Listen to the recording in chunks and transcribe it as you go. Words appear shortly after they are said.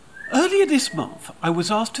Earlier this month, I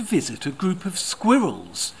was asked to visit a group of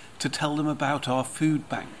squirrels to tell them about our food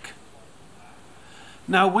bank.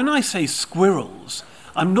 Now, when I say squirrels,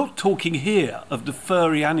 I'm not talking here of the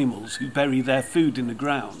furry animals who bury their food in the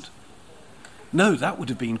ground. No, that would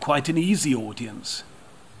have been quite an easy audience.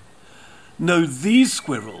 No, these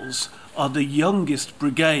squirrels are the youngest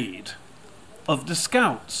brigade of the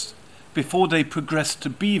Scouts before they progressed to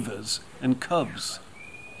beavers and cubs.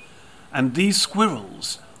 And these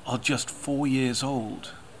squirrels are just 4 years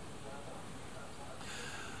old.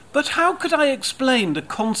 But how could I explain the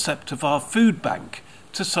concept of our food bank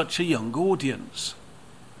to such a young audience?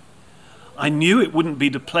 I knew it wouldn't be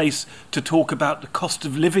the place to talk about the cost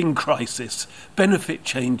of living crisis, benefit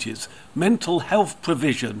changes, mental health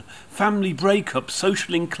provision, family breakup,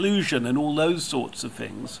 social inclusion, and all those sorts of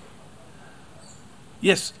things.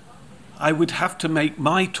 Yes, I would have to make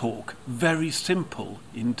my talk very simple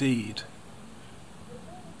indeed.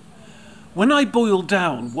 When I boiled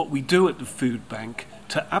down what we do at the food bank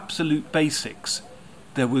to absolute basics,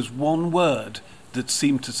 there was one word that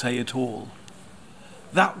seemed to say it all.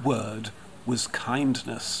 That word was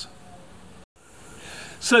kindness.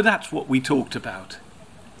 So that's what we talked about.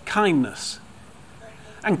 Kindness.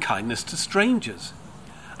 And kindness to strangers.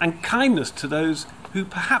 And kindness to those who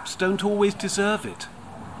perhaps don't always deserve it.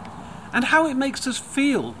 And how it makes us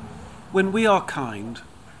feel when we are kind,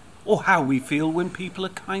 or how we feel when people are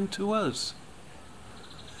kind to us.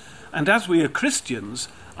 And as we are Christians,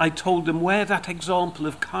 I told them where that example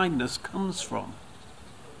of kindness comes from.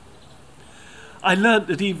 I learnt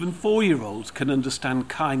that even 4-year-olds can understand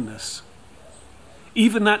kindness.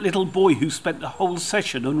 Even that little boy who spent the whole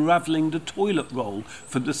session unravelling the toilet roll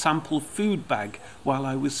from the sample food bag while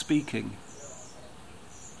I was speaking.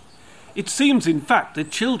 It seems, in fact,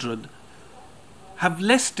 that children have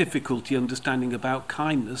less difficulty understanding about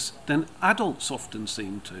kindness than adults often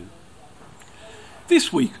seem to.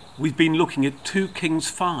 This week, we've been looking at 2 Kings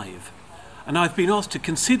 5, and I've been asked to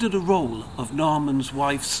consider the role of Naaman's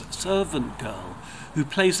wife's servant girl, who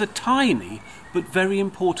plays a tiny but very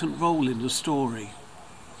important role in the story.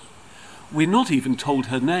 We're not even told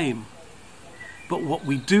her name, but what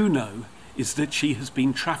we do know is that she has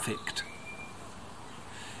been trafficked.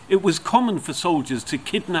 It was common for soldiers to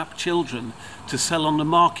kidnap children to sell on the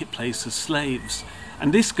marketplace as slaves,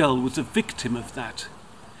 and this girl was a victim of that.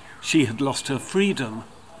 She had lost her freedom,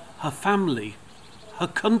 her family, her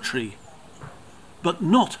country, but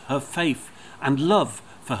not her faith and love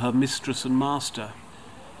for her mistress and master.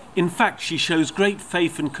 In fact, she shows great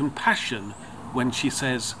faith and compassion when she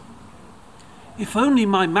says, "If only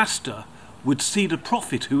my master would see the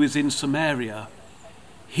prophet who is in Samaria,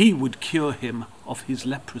 he would cure him of his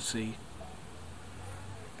leprosy."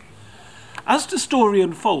 As the story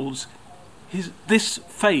unfolds, this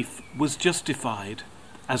faith was justified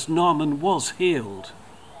as Naaman was healed.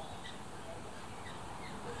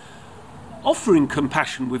 Offering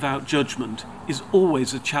compassion without judgment is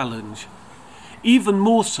always a challenge, even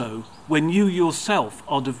more so when you yourself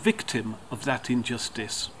are the victim of that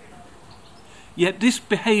injustice. Yet this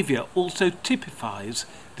behaviour also typifies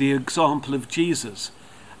the example of Jesus,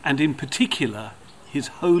 and in particular his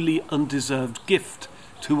wholly undeserved gift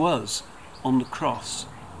to us on the cross.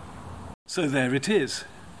 So there it is.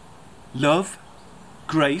 Love,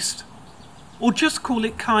 grace, or just call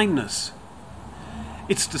it kindness.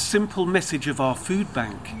 It's the simple message of our food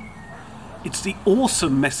bank. It's the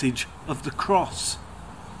awesome message of the cross.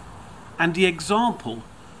 And the example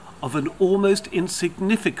of an almost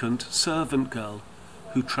insignificant servant girl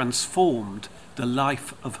who transformed the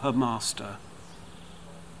life of her master.